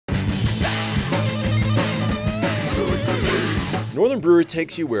Northern Brewer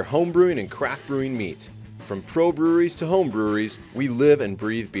takes you where homebrewing and craft brewing meet. From pro breweries to home breweries, we live and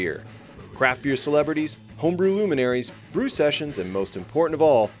breathe beer. Craft beer celebrities, homebrew luminaries, brew sessions, and most important of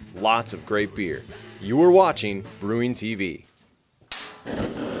all, lots of great beer. You are watching Brewing TV.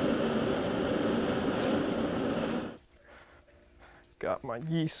 Got my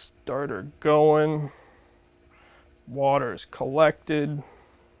yeast starter going. Water's collected.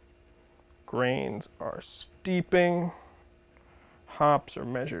 Grains are steeping. Hops are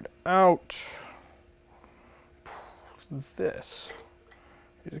measured out. This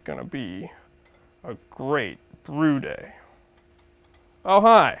is gonna be a great brew day. Oh,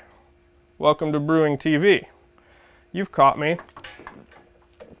 hi. Welcome to Brewing TV. You've caught me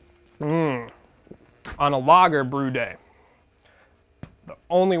on a lager brew day. The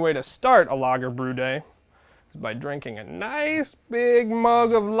only way to start a lager brew day is by drinking a nice big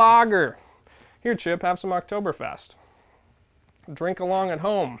mug of lager. Here, Chip, have some Oktoberfest. Drink along at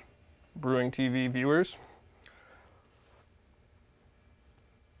home, Brewing TV viewers.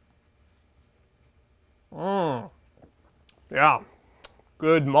 Yeah,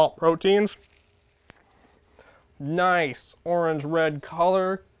 good malt proteins. Nice orange-red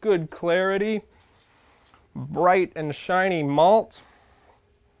color, good clarity. Bright and shiny malt.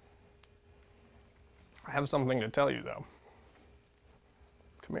 I have something to tell you, though.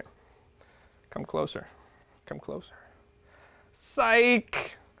 Come here. Come closer. Come closer.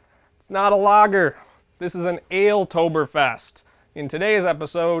 Psych! It's not a lager. This is an Ale-toberfest. In today's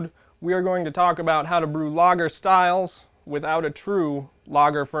episode, we are going to talk about how to brew lager styles without a true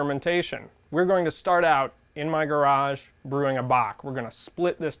lager fermentation. We're going to start out in my garage brewing a bock. We're going to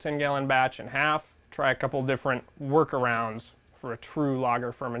split this 10-gallon batch in half, try a couple different workarounds for a true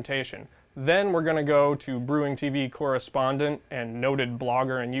lager fermentation. Then we're going to go to Brewing TV correspondent and noted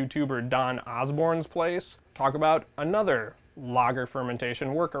blogger and YouTuber Don Osborn's place, talk about another lager fermentation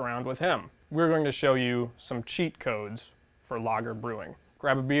workaround with him. We're going to show you some cheat codes for lager brewing.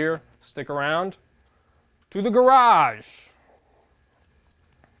 Grab a beer, stick around. To the garage.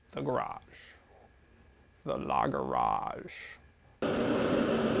 The garage. The lagerage.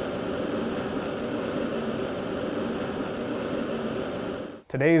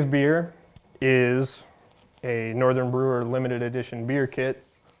 Today's beer is a Northern Brewer limited edition beer kit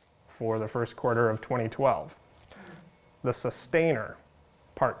for the first quarter of 2012. The Sustainer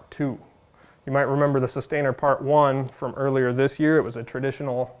Part 2. You might remember the Sustainer Part 1 from earlier this year. It was a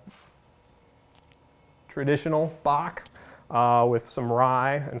traditional bock with some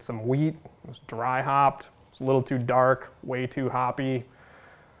rye and some wheat. It was dry hopped. It was a little too dark, way too hoppy.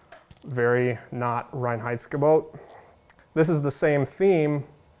 Very not Reinheitsgebot. This is the same theme,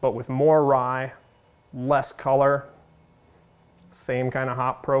 but with more rye, less color, same kind of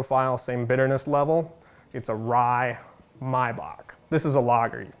hop profile, same bitterness level. It's a rye Maibock. This is a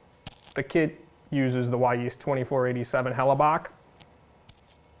lager. The kit uses the yeast 2487 Hellebuck.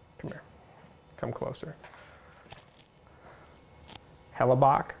 Come here, come closer.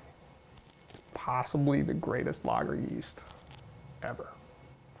 Hellebuck is possibly the greatest lager yeast ever.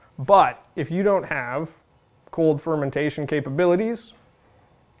 But if you don't have cold fermentation capabilities,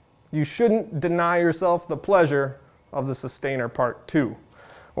 you shouldn't deny yourself the pleasure of the Sustainer Part 2.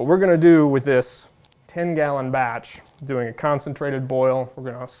 What we're going to do with this 10-gallon batch, doing a concentrated boil,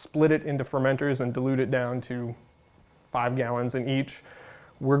 we're going to split it into fermenters and dilute it down to 5 gallons in each.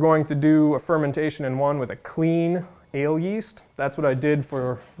 We're going to do a fermentation in one with a clean ale yeast. That's what I did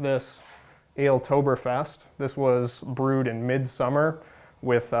for this Ale-toberfest. This was brewed in midsummer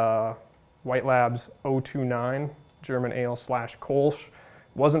with White Lab's 029 German ale / Kolsch.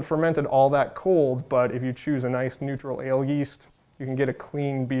 Wasn't fermented all that cold, but if you choose a nice neutral ale yeast, you can get a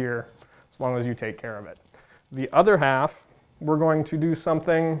clean beer as long as you take care of it. The other half, we're going to do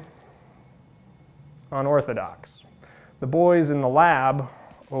something unorthodox. The boys in the lab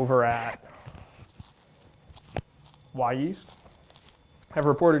over at Yeast have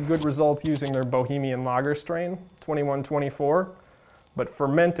reported good results using their Bohemian Lager strain, 2124, but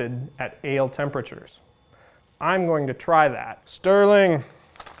fermented at ale temperatures. I'm going to try that. Sterling,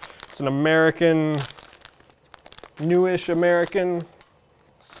 it's an American, newish American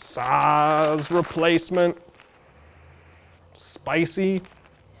Saaz replacement. Spicy,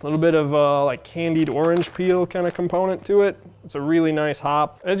 a little bit of like candied orange peel kind of component to it. It's a really nice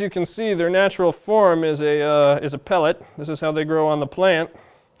hop. As you can see, their natural form is a pellet. This is how they grow on the plant.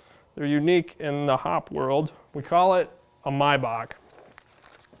 They're unique in the hop world. We call it a Maibock.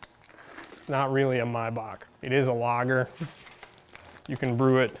 It's not really a Maibock. It is a lager. You can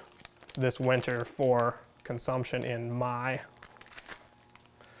brew it this winter for consumption in Mai.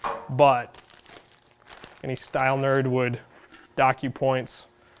 But any style nerd would dock you points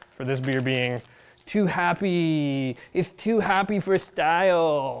for this beer being too happy. It's too happy for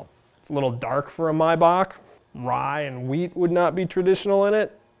style. It's a little dark for a Maibach. Rye and wheat would not be traditional in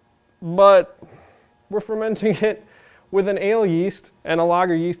it, but we're fermenting it with an ale yeast and a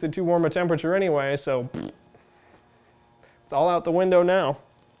lager yeast at too warm a temperature anyway, so it's all out the window now.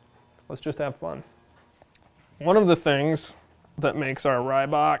 Let's just have fun. One of the things that makes our rye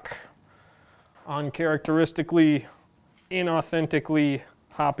bock uncharacteristically, inauthentically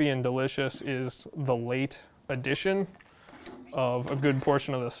hoppy and delicious is the late addition of a good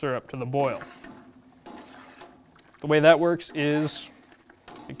portion of the syrup to the boil. The way that works is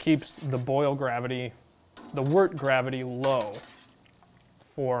it keeps the boil gravity, the wort gravity low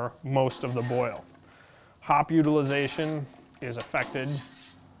for most of the boil. Hop utilization is affected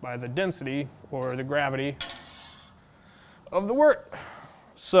by the density or the gravity of the wort.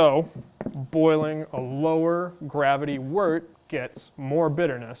 So boiling a lower gravity wort gets more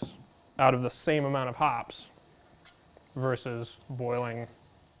bitterness out of the same amount of hops versus boiling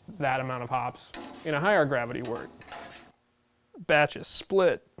that amount of hops in a higher gravity wort. Batches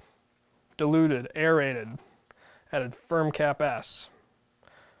split, diluted, aerated, added firm cap S.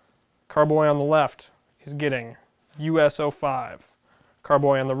 Carboy on the left is getting US-05.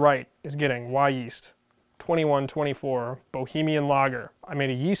 Carboy on the right is getting Y yeast 2124 Bohemian Lager. I made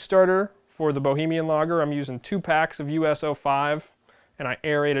a yeast starter for the Bohemian Lager. I'm using 2 packs of US-05 and I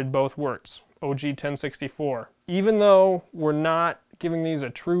aerated both worts, OG 1064. Even though we're not giving these a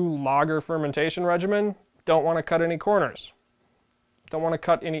true lager fermentation regimen, don't want to cut any corners. Don't want to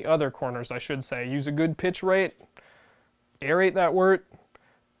cut any other corners, I should say. Use a good pitch rate, aerate that wort,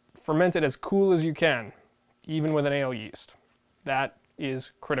 ferment it as cool as you can, even with an ale yeast. That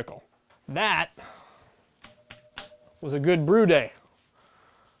is critical. That was a good brew day,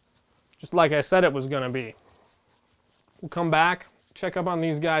 just like I said it was going to be. We'll come back, check up on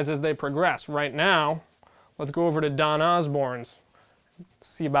these guys as they progress. Right now, let's go over to Don Osborn's,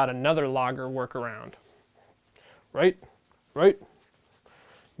 see about another lager workaround. Right?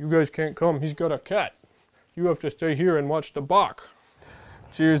 You guys can't come, he's got a cat. You have to stay here and watch the bock.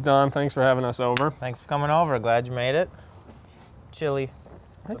 Cheers, Don, thanks for having us over. Thanks for coming over, glad you made it. Chilly,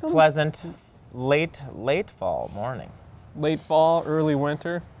 it's a pleasant late fall morning. Late fall, early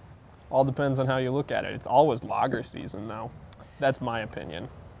winter, all depends on how you look at it. It's always lager season though. That's my opinion.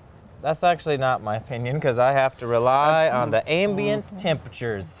 That's actually not my opinion because I have to rely on the ambient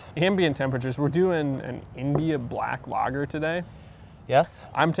temperatures. Ambient temperatures. We're doing an India black lager today. Yes.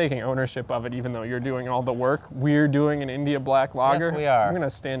 I'm taking ownership of it even though you're doing all the work. We're doing an India black lager. Yes, we are. I'm going to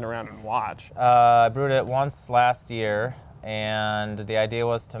stand around and watch. I brewed it once last year and the idea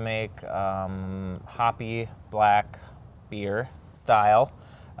was to make hoppy black beer style,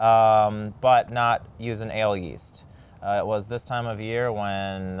 but not use an ale yeast. It was this time of year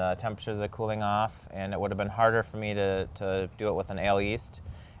when temperatures are cooling off and it would have been harder for me to do it with an ale yeast.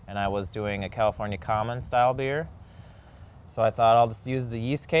 And I was doing a California Common style beer. So I thought I'll just use the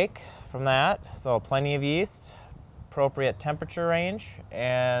yeast cake from that. So plenty of yeast, appropriate temperature range,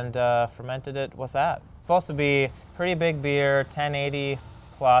 and fermented it with that. Supposed to be pretty big beer, 1080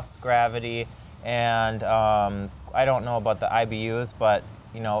 plus gravity, and I don't know about the IBUs, but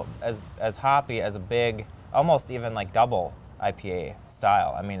you know, as hoppy as a big, almost even like double IPA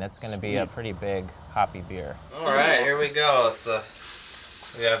style. I mean, it's going to be a pretty big hoppy beer. All right, here we go.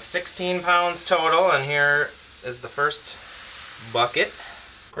 We have 16 pounds total, and here is the first bucket.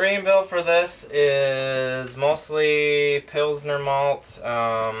 Grain bill for this is mostly Pilsner malt.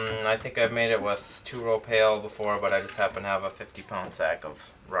 I think I've made it with 2-row pale before, but I just happen to have a 50-pound sack of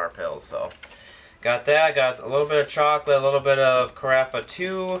raw pills. So got that. Got a little bit of chocolate, a little bit of Carafa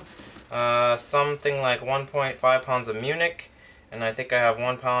 2, something like 1.5 pounds of Munich, and I think I have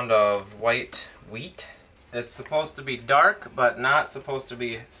 1 pound of white wheat. It's supposed to be dark, but not supposed to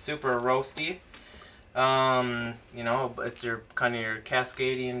be super roasty. You know, it's your kind of your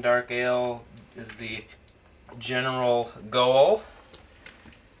Cascadian dark ale is the general goal,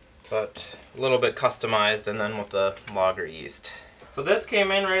 but a little bit customized, and then with the lager yeast. So this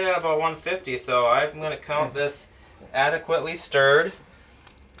came in right at about 150, so I'm going to count this adequately stirred.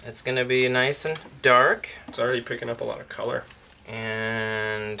 It's going to be nice and dark. It's already picking up a lot of color.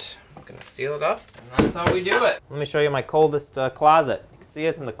 And I'm going to seal it up, and that's how we do it. Let me show you my coldest closet. You can see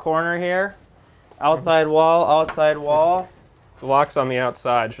it's in the corner here. Outside wall, outside wall. The lock's on the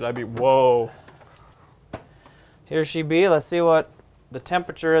outside. Should I be, whoa. Here she be. Let's see what the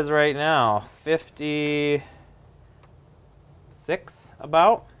temperature is right now. 56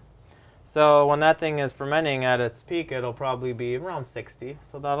 about. So when that thing is fermenting at its peak, it'll probably be around 60,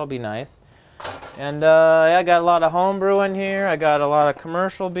 so that'll be nice. And I got a lot of home brew in here. I got a lot of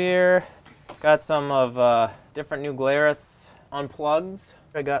commercial beer. Got some of different new Glarus unplugs.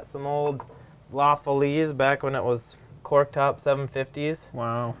 I got some old La Folies back when it was corktop 750s.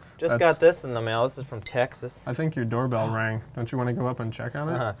 Wow. Just got this in the mail. This is from Texas. I think your doorbell rang. Don't you want to go up and check on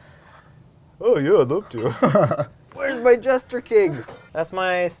it? Oh yeah, I'd love to. Where's my Jester King? That's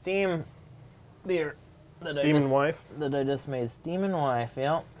my steam beer. Steam and wife? That I just made. Steam and wife,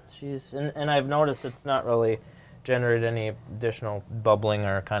 yeah. And I've noticed it's not really generated any additional bubbling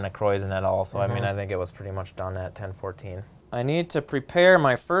or kind of krausen at all. So I mean, I think it was pretty much done at 1014. I need to prepare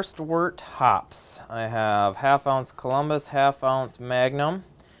my first wort hops. I have ½ ounce Columbus, ½ ounce Magnum,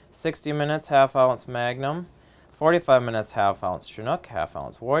 60 minutes ½ ounce Magnum, 45 minutes ½ ounce Chinook, ½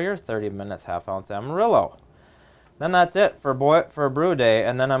 ounce Warrior, 30 minutes ½ ounce Amarillo. Then that's it for brew day,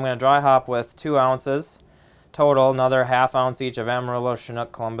 and then I'm going to dry hop with 2 ounces total, another ½ ounce each of Amarillo,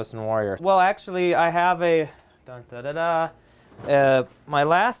 Chinook, Columbus, and Warrior. Well, actually, I have a my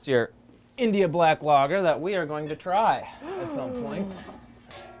last year India Black Lager that we are going to try at some point.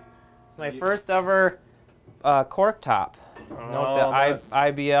 It's my first ever cork top. Note the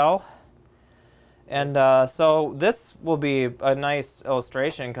IBL. And so this will be a nice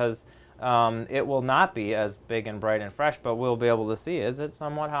illustration because it will not be as big and bright and fresh, but we'll be able to see, is it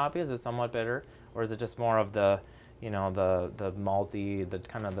somewhat hoppy, is it somewhat bitter, or is it just more of the, you know, the malty, the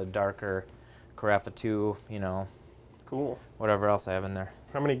kind of the darker Carafa 2, you know. Cool. Whatever else I have in there.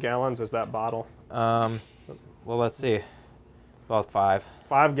 How many gallons is that bottle? Well, let's see. About 5.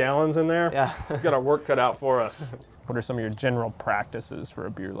 5 gallons in there? Yeah. We've got our work cut out for us. What are some of your general practices for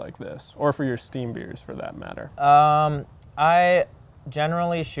a beer like this? Or for your steam beers, for that matter? I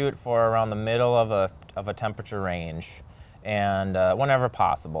generally shoot for around the middle of a temperature range, and whenever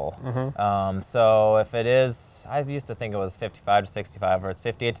possible. So if it is, I used to think it was 55 to 65, or it's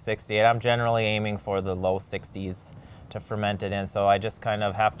 58 to 68. I'm generally aiming for the low 60s to ferment it in. So I just kind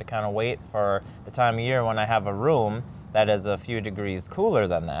of have to wait for the time of year when I have a room that is a few degrees cooler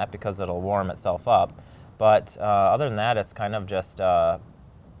than that, because it'll warm itself up. But other than that, it's kind of just, I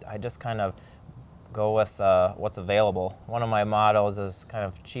just kind of go with what's available. One of my mottos is kind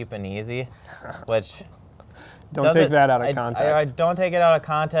of cheap and easy, which don't take that out of context. I don't take it out of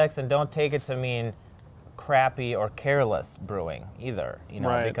context, and don't take it to mean crappy or careless brewing either, you know,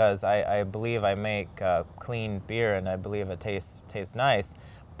 right. Because I believe I make clean beer, and I believe it tastes nice,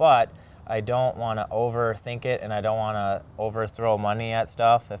 but I don't want to overthink it, and I don't want to overthrow money at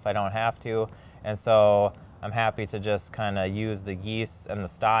stuff if I don't have to, and so I'm happy to just kind of use the yeasts and the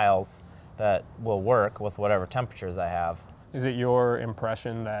styles that will work with whatever temperatures I have. Is it your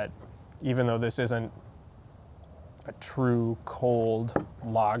impression that even though this isn't a true cold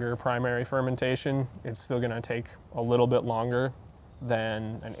lager primary fermentation, it's still going to take a little bit longer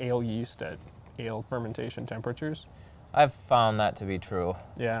than an ale yeast at ale fermentation temperatures? I've found that to be true.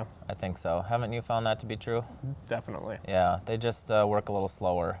 Yeah. I think so. Haven't you found that to be true? Definitely. Yeah, they just work a little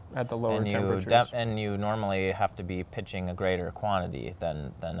slower. At the lower temperatures. And you normally have to be pitching a greater quantity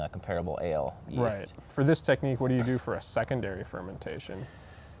than a comparable ale yeast. Right. For this technique, what do you do for a secondary fermentation?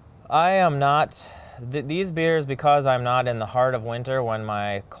 I am not, these beers, because I'm not in the heart of winter when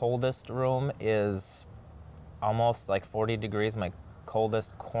my coldest room is almost like 40 degrees, my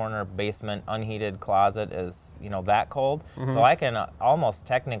coldest corner basement unheated closet is, you know, that cold. So I can almost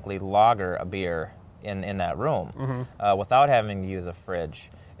technically lager a beer in that room without having to use a fridge.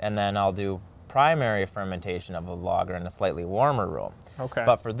 And then I'll do primary fermentation of a lager in a slightly warmer room. Okay.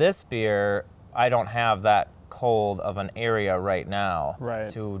 But for this beer, I don't have that cold of an area right now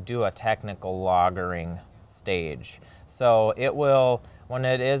to do a technical lagering stage. So it will, when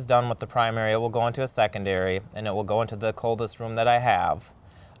it is done with the primary, it will go into a secondary, and it will go into the coldest room that I have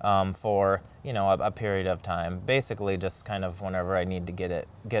for, you know, a period of time. Basically just kind of whenever I need to get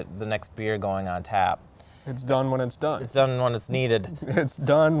the next beer going on tap. It's done when it's done. It's done when it's needed. It's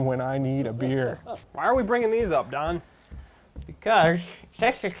done when I need a beer. Why are we bringing these up, Don? Because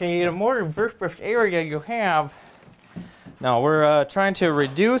technically, the more diverse area you have. Now we're trying to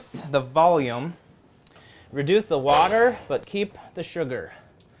reduce the volume, reduce the water, but keep the sugar.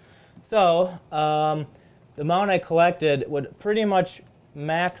 So the amount I collected would pretty much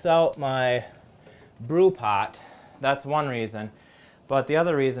max out my brew pot. That's one reason. But the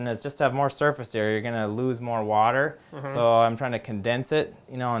other reason is just to have more surface area. You're gonna lose more water. So I'm trying to condense it,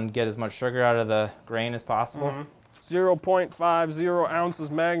 you know, and get as much sugar out of the grain as possible. 0.50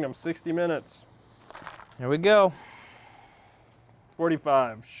 ounces Magnum, 60 minutes. Here we go.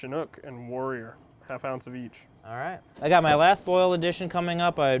 45, Chinook and Warrior, 1/2 ounce of each. All right. I got my last boil edition coming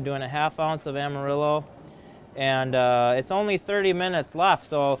up. I'm doing a 1/2 ounce of Amarillo, and it's only 30 minutes left,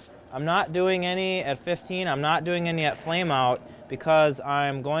 so I'm not doing any at 15. I'm not doing any at flame out because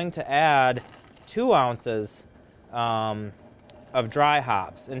I'm going to add 2 ounces of dry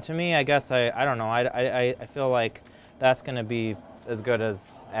hops. And to me, I guess, I don't know, I feel like that's gonna be as good as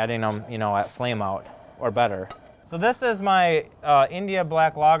adding them, you know, at flame out or better. So this is my India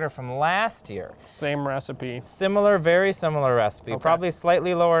Black Lager from last year. Same recipe. Similar, very similar recipe. Okay. Probably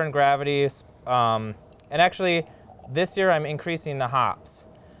slightly lower in gravity. And actually, this year I'm increasing the hops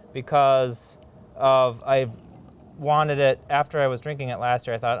because I wanted it, after I was drinking it last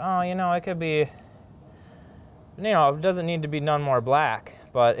year, I thought, oh, you know, it could be, you know, it doesn't need to be none more black,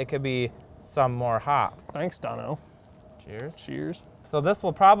 but it could be some more hop. Thanks, Dono. Cheers. Cheers. So this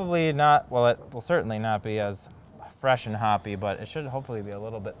will probably not, well, it will certainly not be as fresh and hoppy, but it should hopefully be a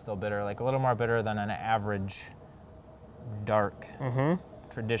little bit still bitter, like a little more bitter than an average dark,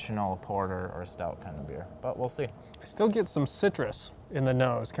 traditional porter or stout kind of beer, but we'll see. I still get some citrus in the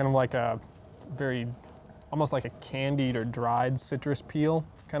nose, kind of like a very, almost like a candied or dried citrus peel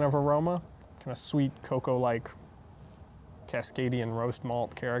kind of aroma, kind of sweet cocoa-like Cascadian roast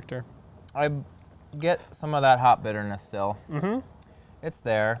malt character. I get some of that hop bitterness still. It's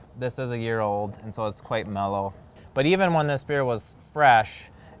there. This is a year old, and so it's quite mellow. But even when this beer was fresh,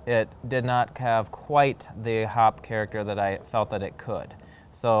 it did not have quite the hop character that I felt that it could.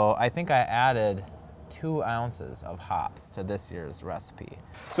 So I think I added 2 ounces of hops to this year's recipe.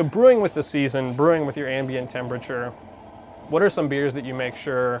 So brewing with the season, brewing with your ambient temperature, what are some beers that you make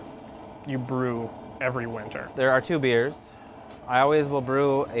sure you brew every winter? There are 2 beers. I always will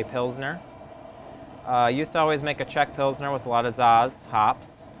brew a Pilsner. I used to always make a Czech Pilsner with a lot of Zaz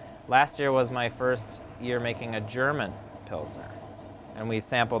hops. Last year was my first year making a German Pilsner, and we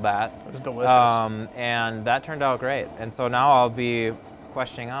sampled that. It was delicious. And that turned out great. And so now I'll be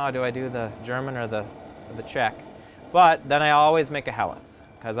questioning, oh, do I do the German or the Czech? But then I always make a Helles,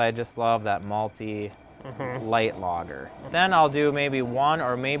 because I just love that malty, light lager. Then I'll do maybe 1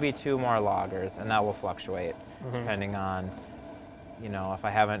 or maybe 2 more lagers, and that will fluctuate depending on, you know, if I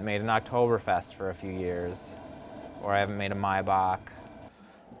haven't made an Oktoberfest for a few years, or I haven't made a Maibach.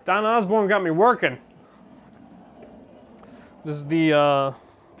 Don Osborn got me working. This is the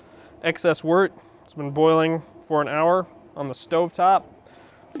excess wort. It's been boiling for an hour on the stovetop.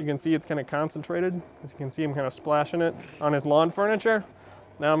 So you can see it's kind of concentrated. As you can see, I'm kind of splashing it on his lawn furniture.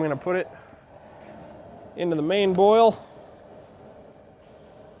 Now I'm going to put it into the main boil.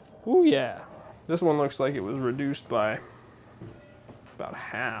 Ooh, yeah. This one looks like it was reduced by about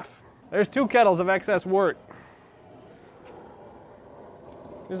half. There's 2 kettles of excess wort.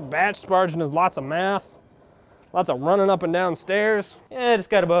 This batch sparging is lots of math, lots of running up and down stairs. Yeah, I just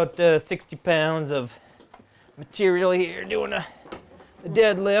got about 60 pounds of material here doing a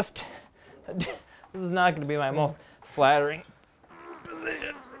deadlift. This is not going to be my most flattering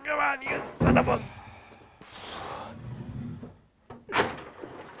position. Come on, you son of a...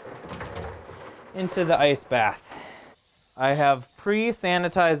 Into the ice bath. I have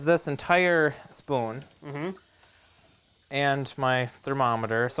pre-sanitized this entire spoon and my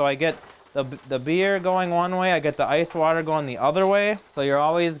thermometer. So I get the beer going one way, I get the ice water going the other way. So you're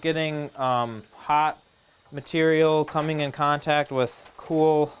always getting hot material coming in contact with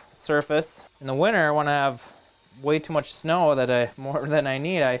cool surface. In the winter, when I have way too much snow more than I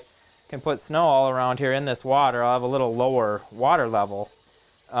need, I can put snow all around here in this water. I'll have a little lower water level.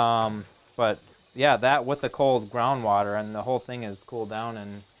 But yeah, that with the cold groundwater, and the whole thing is cooled down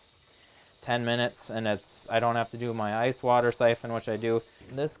in 10 minutes, and I don't have to do my ice water siphon, which I do.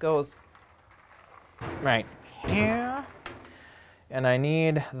 This goes right here, and I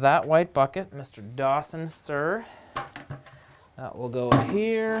need that white bucket, Mr. Dawson, sir. That will go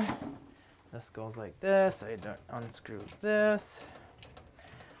here. This goes like this. I don't unscrew this.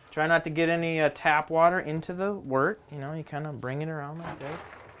 Try not to get any tap water into the wort. You know, you kind of bring it around like this.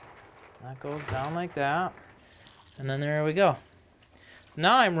 That goes down like that. And then there we go. So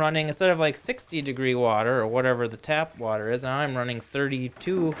now I'm running, instead of like 60-degree water or whatever the tap water is, now I'm running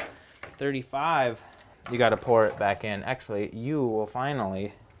 32, 35. You got to pour it back in. Actually, you will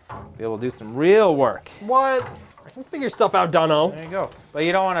finally be able to do some real work. What? I can figure stuff out, Dono. There you go. But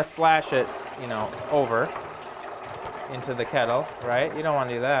you don't want to splash it, you know, over into the kettle, right? You don't want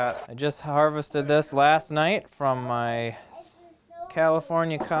to do that. I just harvested this last night from my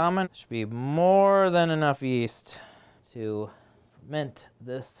California Common. Should be more than enough yeast to ferment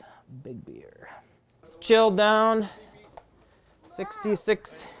this big beer. It's chilled down,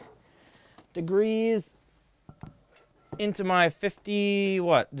 66 degrees into my 50,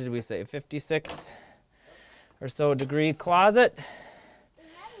 what did we say, 56 or so degree closet.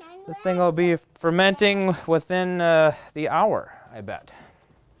 This thing will be fermenting within the hour, I bet.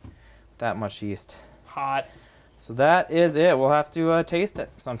 That much yeast. Hot. So that is it. We'll have to taste it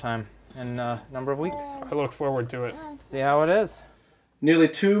sometime in a number of weeks. I look forward to it. See how it is. Nearly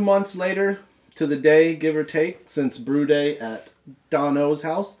 2 months later to the day, give or take, since brew day at Don O's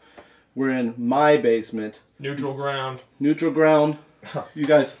house. We're in my basement. Neutral ground. Neutral ground. You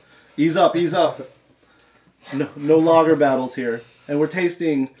guys, ease up, ease up. No lager battles here. And we're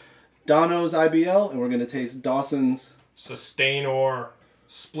tasting Don O's IBL, and we're going to taste Dawson's Sustain or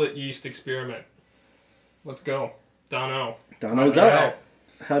split yeast experiment. Let's go. Don O. Don O's up.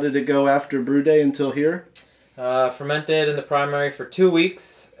 How did it go after brew day until here? Fermented in the primary for 2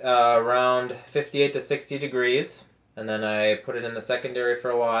 weeks, around 58 to 60 degrees. And then I put it in the secondary for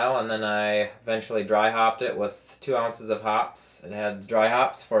a while, and then I eventually dry hopped it with 2 ounces of hops. It had dry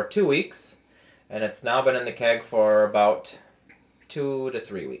hops for 2 weeks, and it's now been in the keg for about 2 to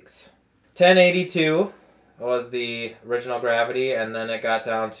 3 weeks. 1082 was the original gravity, and then it got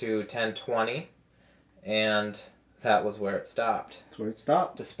down to 1020, and that was where it stopped. That's where it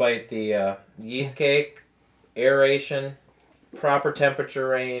stopped. Despite the yeast cake, aeration, proper temperature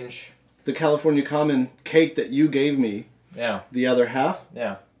range. The California Common cake that you gave me, Yeah. the other half,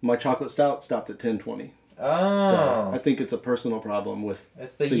 Yeah. my chocolate stout stopped at 1020. Oh. So I think it's a personal problem with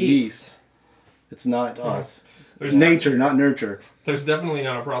It's the yeast. It's not us. There's It's nature, not nurture. There's definitely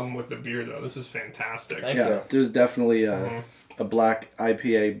not a problem with the beer, though. This is fantastic. Thank Yeah, you. there's definitely a black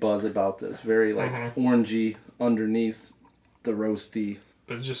IPA buzz about this. Very like orangey underneath the roasty.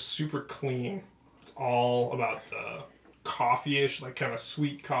 But it's just super clean. It's all about the coffee-ish, like kind of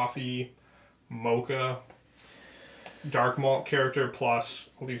sweet coffee, mocha, dark malt character, plus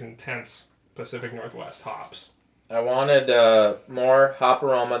all these intense Pacific Northwest hops. I wanted more hop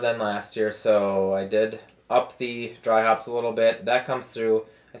aroma than last year, so I did up the dry hops a little bit. That comes through.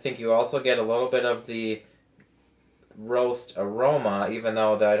 I think you also get a little bit of the roast aroma, even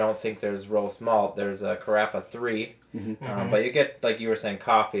though I don't think there's roast malt. There's a Carafa 3. But you get, like you were saying,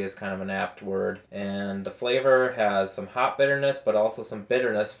 coffee is kind of an apt word. And the flavor has some hop bitterness, but also some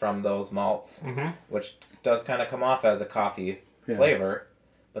bitterness from those malts, which does kind of come off as a coffee flavor.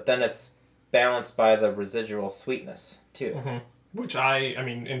 But then it's balanced by the residual sweetness, too. Which I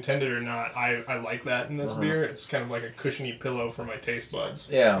mean, intended or not, I like that in this beer. It's kind of like a cushiony pillow for my taste buds.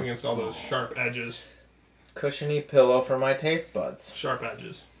 Yeah. Against all those sharp edges. Cushiony pillow for my taste buds. Sharp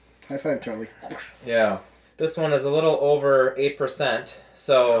edges. High five, Charlie. Yeah. This one is a little over 8%,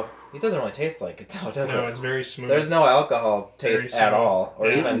 so it doesn't really taste like it, though, does it? No, it's very smooth. There's no alcohol Very taste at smooth. all, or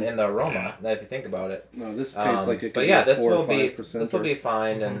Yeah. even in the aroma, if you think about it. No, this tastes like it could But yeah, be a this 4 will or 5%. this will be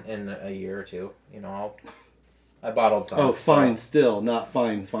fine in a year or two. You know, I bottled some. Oh, so- fine still, not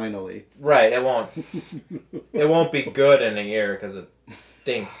fine finally. Right, it won't be good in a year because it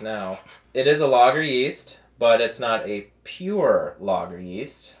stinks now. It is a lager yeast, but it's not a pure lager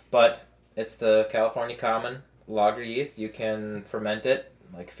yeast. But it's the California Common lager yeast. You can ferment it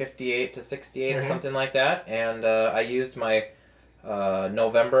like 58 to 68 or something like that. And I used my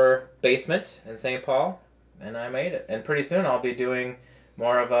November basement in St. Paul, and I made it. And pretty soon I'll be doing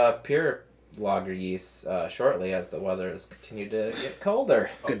more of a pure lager yeast shortly as the weather has continued to get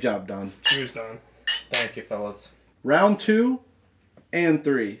colder. Good job, Don. Cheers, Don. Thank you, fellas. Round 2 and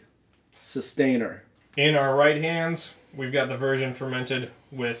 3. Sustainer. In our right hands, we've got the version fermented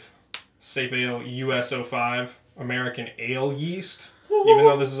with Safe Ale US05 American Ale yeast, even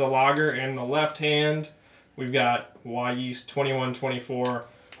though this is a lager. In the left hand, we've got Y Yeast 2124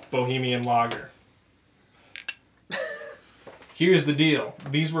 Bohemian Lager. Here's the deal.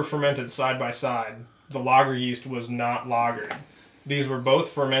 These were fermented side by side. The lager yeast was not lagered. These were both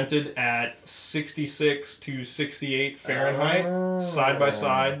fermented at 66 to 68 Fahrenheit, side by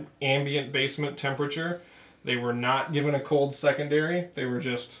side, ambient basement temperature. They were not given a cold secondary. They were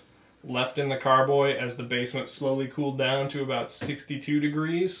just left in the carboy as the basement slowly cooled down to about 62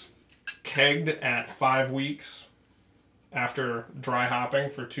 degrees. Kegged at 5 weeks after dry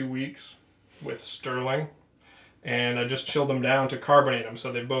hopping for 2 weeks with Sterling. And I just chilled them down to carbonate them,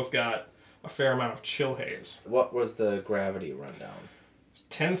 so they both got a fair amount of chill haze. What was the gravity rundown?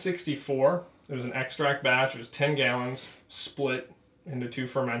 1064. It was an extract batch. It was 10 gallons, split into 2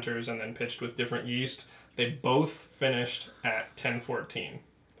 fermenters, and then pitched with different yeast. They both finished at 1014.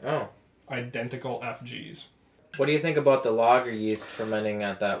 Oh. Identical FGs. What do you think about the lager yeast fermenting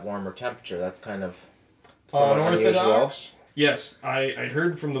at that warmer temperature? That's kind of somewhat unusual. Unorthodox? Yes, I'd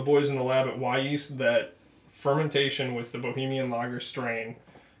heard from the boys in the lab at Y Yeast that fermentation with the Bohemian Lager strain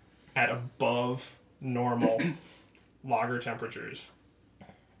at above normal lager temperatures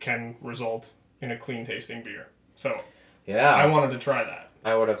can result in a clean tasting beer. So Yeah. I wanted to try that.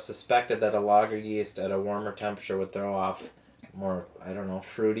 I would have suspected that a lager yeast at a warmer temperature would throw off more, I don't know,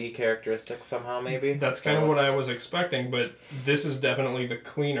 fruity characteristics somehow, maybe? That's kind of what I was expecting, but this is definitely the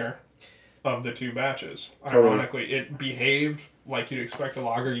cleaner of the two batches. Totally. Ironically, it behaved like you'd expect a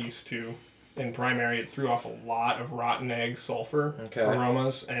lager yeast to. In primary, it threw off a lot of rotten egg sulfur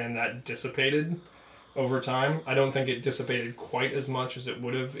aromas, and that dissipated over time. I don't think it dissipated quite as much as it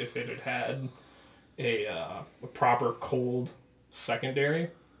would have if it had had a proper cold secondary.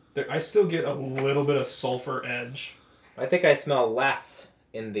 I still get a little bit of sulfur edge. I think I smell less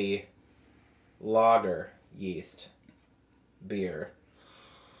in the lager yeast beer.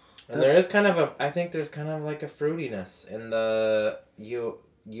 And there is kind of I think there's kind of like a fruitiness in the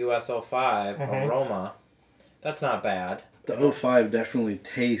USO5 aroma. That's not bad. The 05 definitely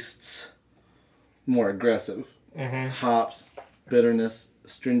tastes more aggressive. Hops, bitterness,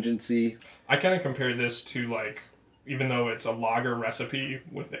 stringency. I kind of compare this to, like, even though it's a lager recipe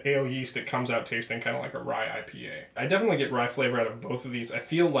with the ale yeast, it comes out tasting kind of like a rye IPA. I definitely get rye flavor out of both of these. I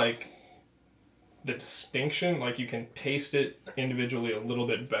feel like the distinction, like you can taste it individually a little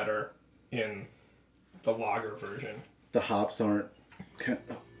bit better in the lager version. The hops aren't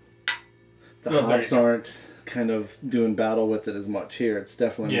kind of doing battle with it as much here. It's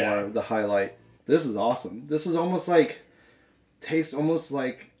definitely more the highlight. This is awesome. This is almost like, tastes almost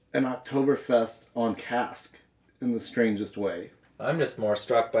like an Oktoberfest on cask in the strangest way. I'm just more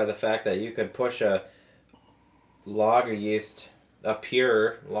struck by the fact that you could push a lager yeast, a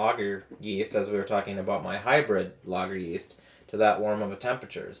pure lager yeast, as we were talking about my hybrid lager yeast, to that warm of a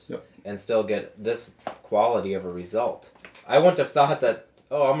temperatures and still get this quality of a result. I wouldn't have thought that,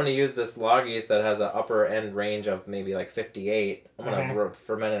 oh, I'm going to use this lager yeast that has an upper end range of maybe like 58. I'm going to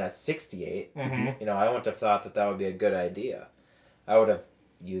ferment it at 68. You know, I wouldn't have thought that that would be a good idea. I would have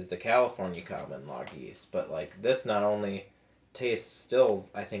used the California common lager yeast, but like this not only tastes still,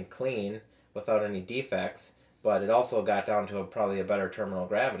 I think, clean without any defects, but it also got down to probably a better terminal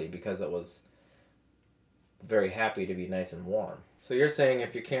gravity because it was very happy to be nice and warm. So you're saying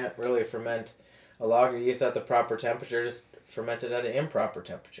if you can't really ferment a lager yeast at the proper temperature, just ferment it at an improper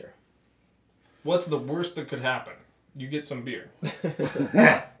temperature. What's the worst that could happen? You get some beer.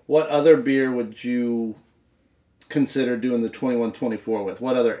 What other beer would you consider doing the 2124 with?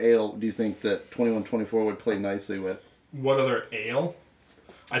 What other ale do you think that 2124 would play nicely with? What other ale?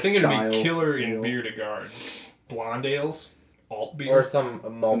 I think it'd be killer in beer to guard. Blonde ales, alt beer. Or some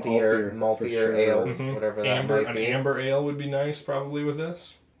maltier ales, whatever that might be. An amber ale would be nice probably with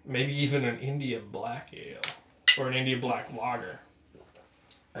this. Maybe even an India Black ale. Or an India Black lager.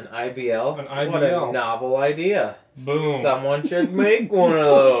 An IBL? An IBL. What a novel idea. Boom. Someone should make one of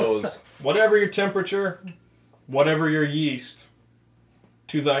those. Whatever your temperature, whatever your yeast,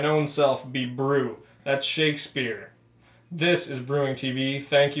 to thine own self be brew. That's Shakespeare. This is Brewing TV.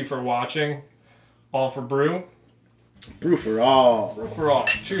 Thank you for watching. All for brew. Brew for all. Brew for all.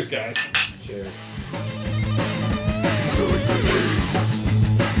 Cheers, guys. Cheers.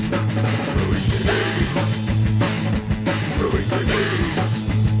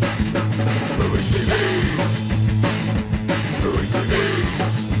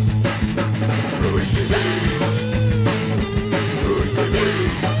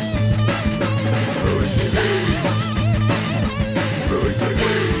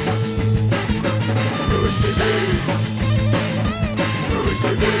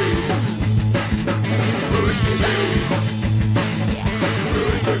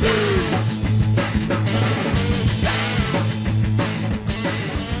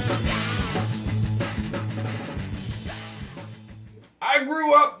 I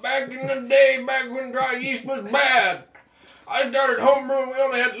grew up back in the day, back when dry yeast was bad. I started homebrewing, we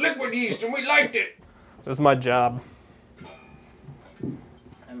only had liquid yeast and we liked it. This is my job.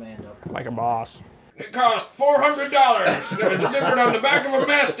 Like a boss. It cost $400 and it was delivered on the back of a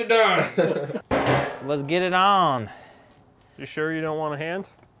mastodon. So let's get it on. You sure you don't want a hand?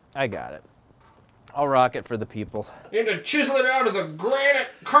 I got it. I'll rock it for the people. You had to chisel it out of the granite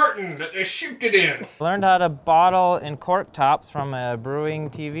carton that they shipped it in. Learned how to bottle and cork tops from a Brewing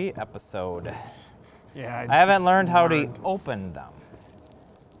TV episode. Yeah, I haven't learned how to open them.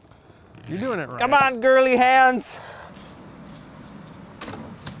 You're doing it right. Come on, girly hands.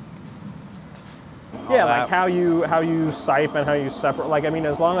 Yeah, like how you siphon, how you separate. Like, I mean,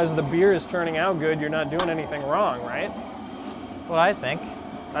 as long as the beer is turning out good, you're not doing anything wrong, right? That's what I think.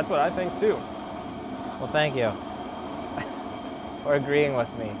 That's what I think too. Well, thank you for agreeing with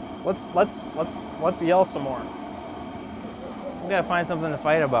me. Let's yell some more. We gotta find something to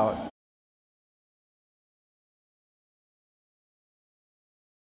fight about.